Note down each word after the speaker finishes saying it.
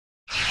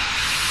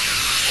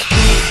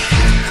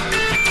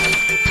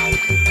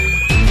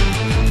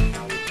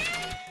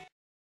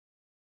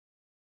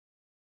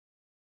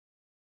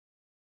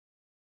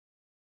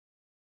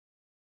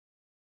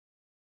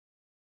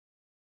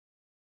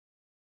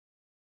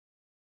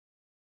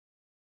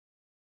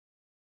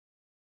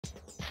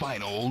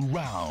Final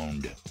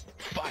round.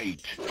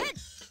 Fight!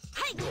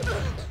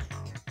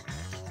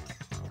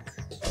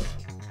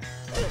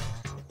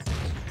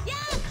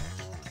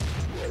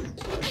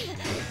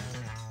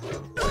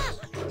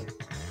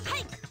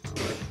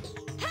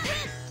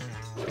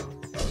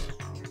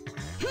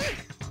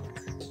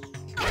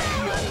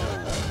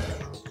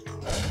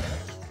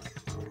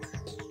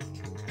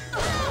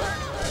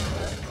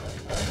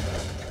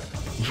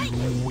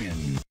 You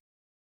win.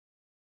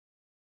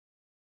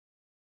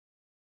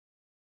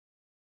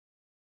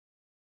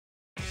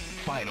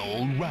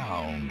 Final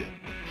round.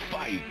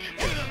 Fight!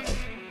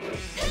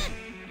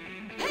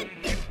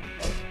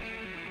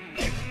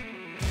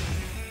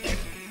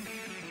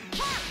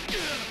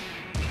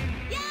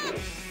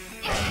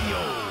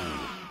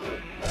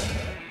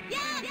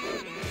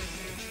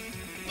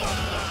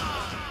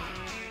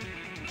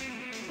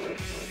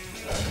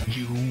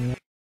 You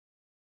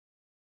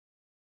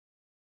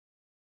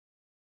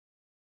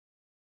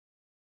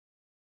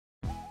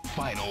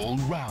Final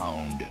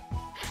round.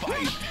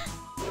 Fight!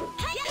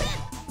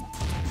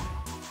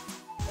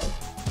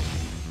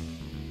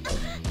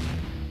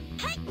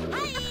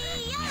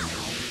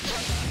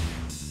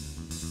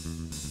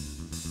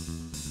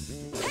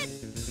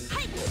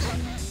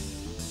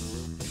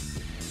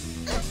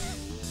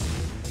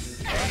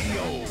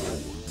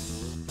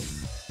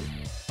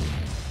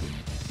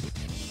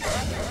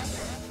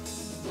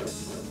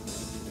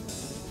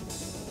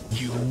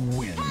 You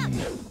win.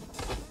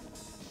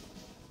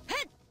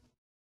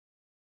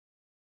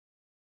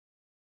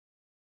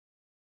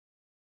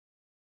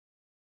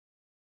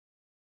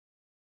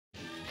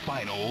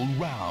 Final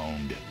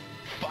round.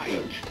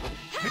 Fight!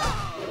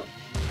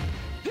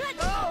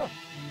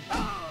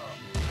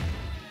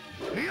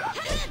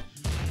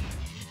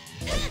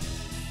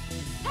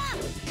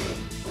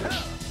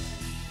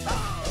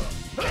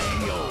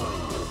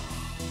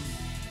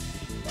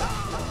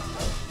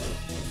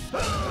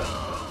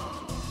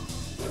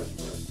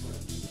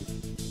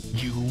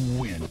 You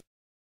win.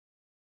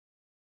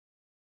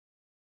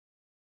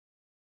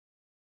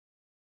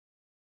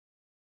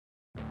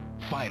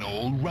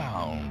 Final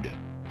round.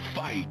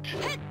 Fight!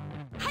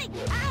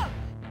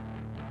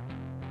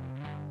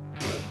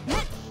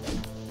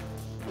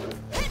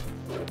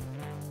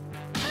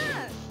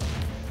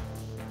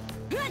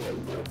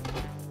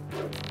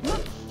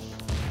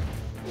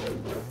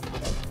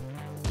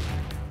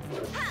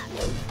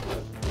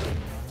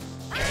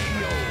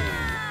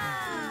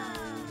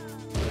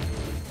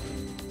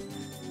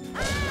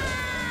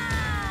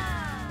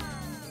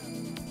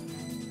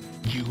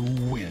 You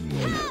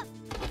win.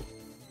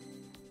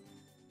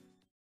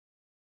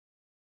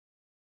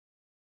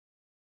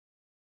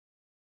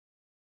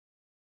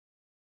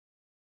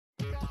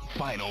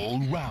 Final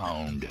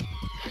round.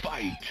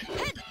 Fight!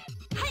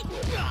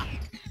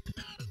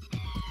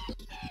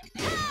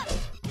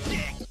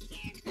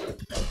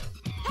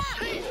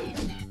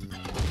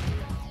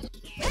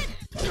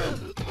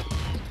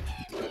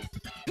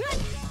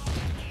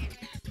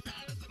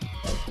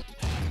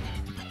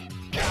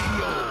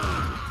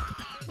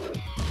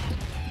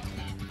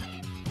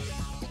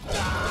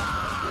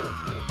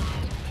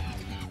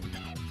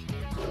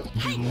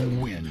 You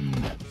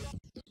win.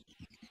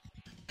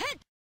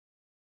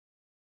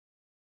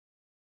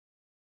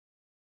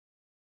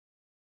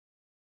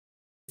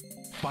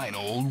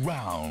 Final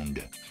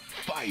round.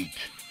 Fight!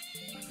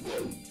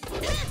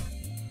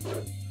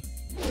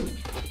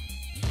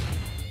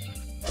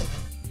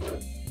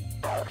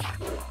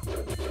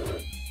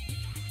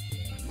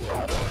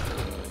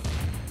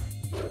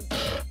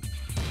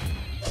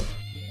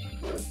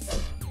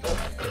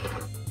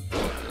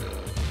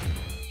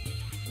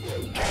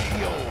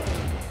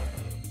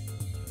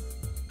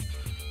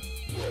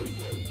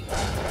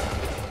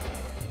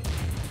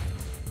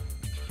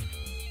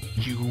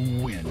 You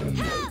win.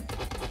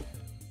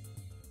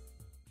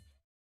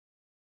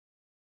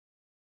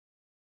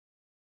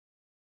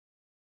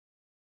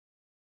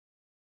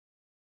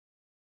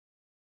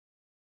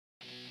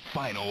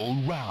 Final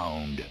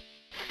round.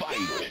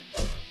 Fight!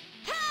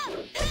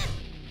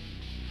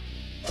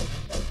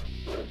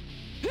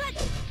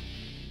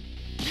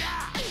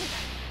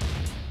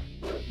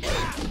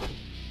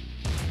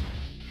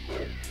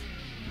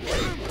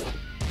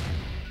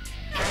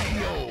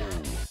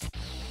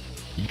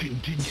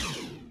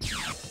 Continue.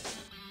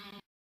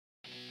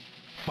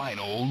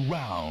 Final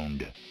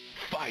round.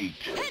 Fight!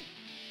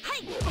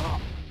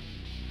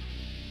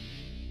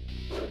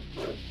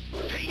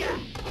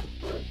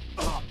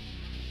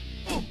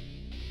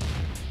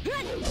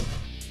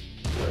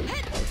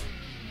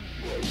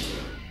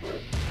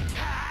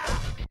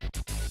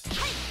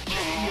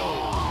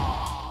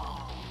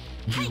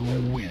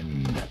 You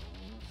win.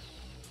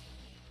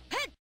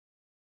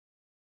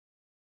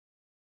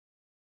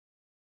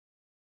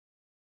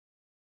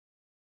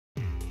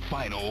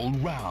 Final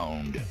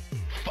round.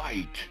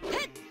 Fight!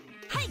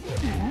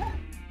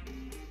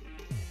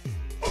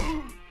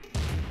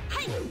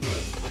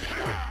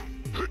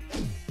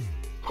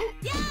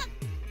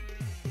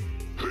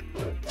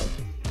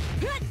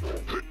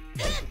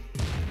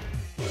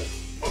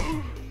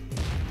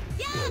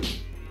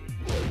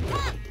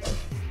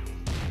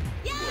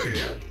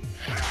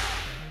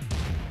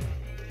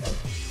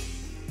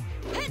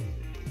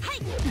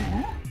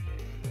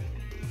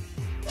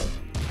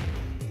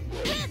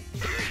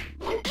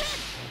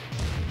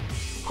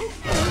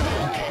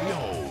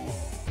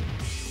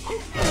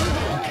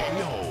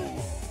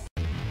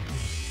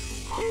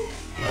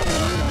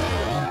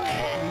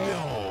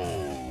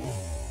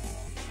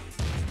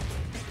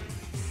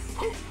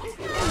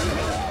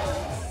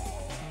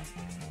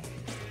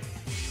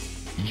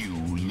 You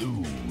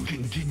lose.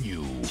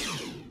 Continue.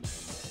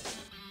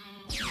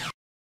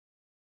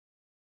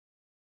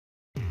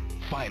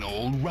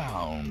 Final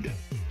round.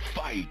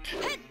 Fight.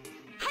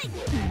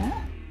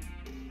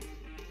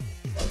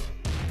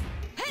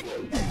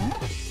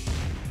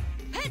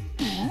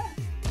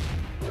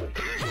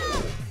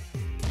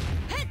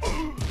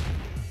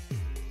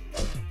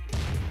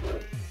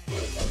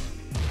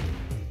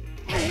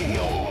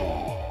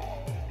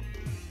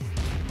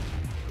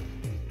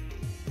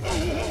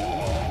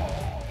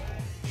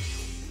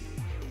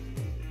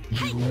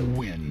 You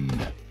win.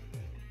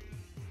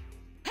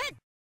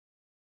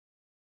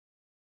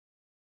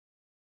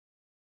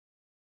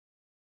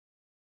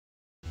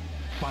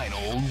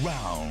 Final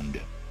round.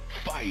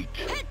 Fight.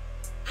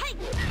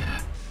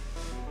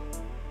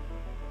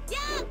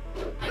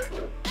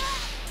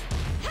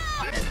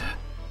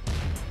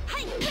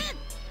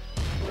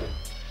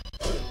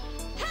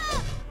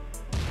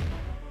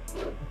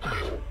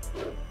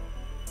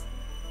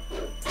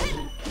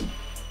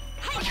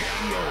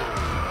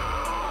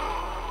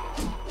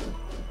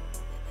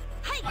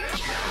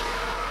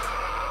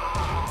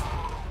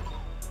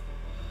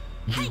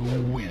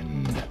 You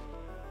win.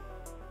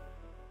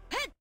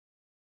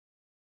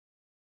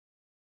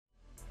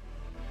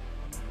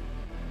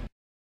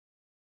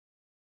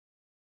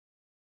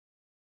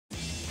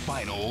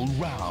 Final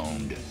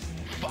round.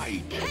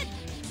 Fight.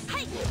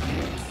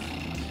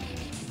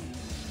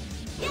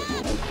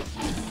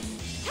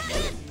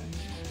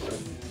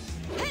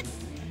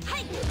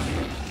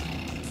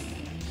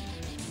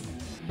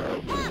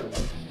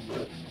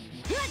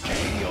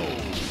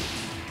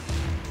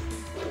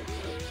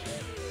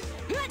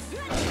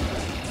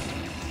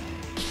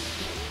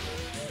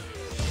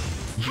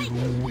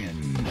 You win.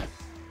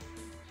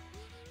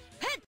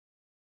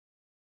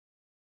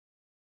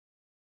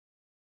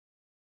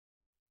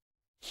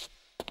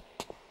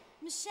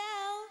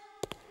 Michelle?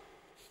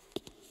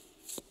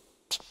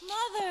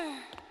 Mother!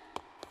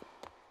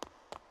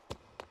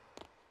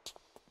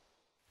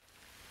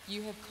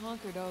 You have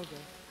conquered Ogre.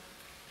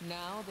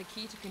 Now the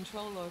key to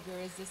control Ogre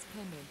is this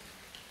pendant.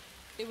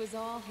 It was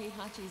all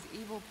Heihachi's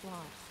evil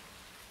plot.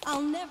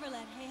 I'll never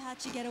let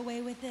Heihachi get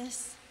away with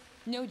this.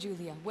 No,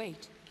 Julia,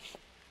 wait.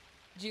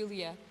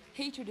 Julia,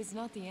 hatred is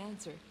not the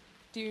answer.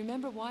 Do you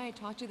remember why I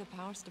taught you the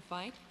powers to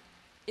fight?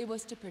 It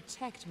was to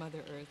protect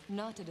Mother Earth,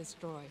 not to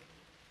destroy.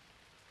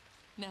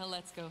 Now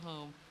let's go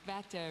home,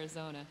 back to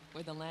Arizona,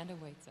 where the land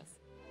awaits us.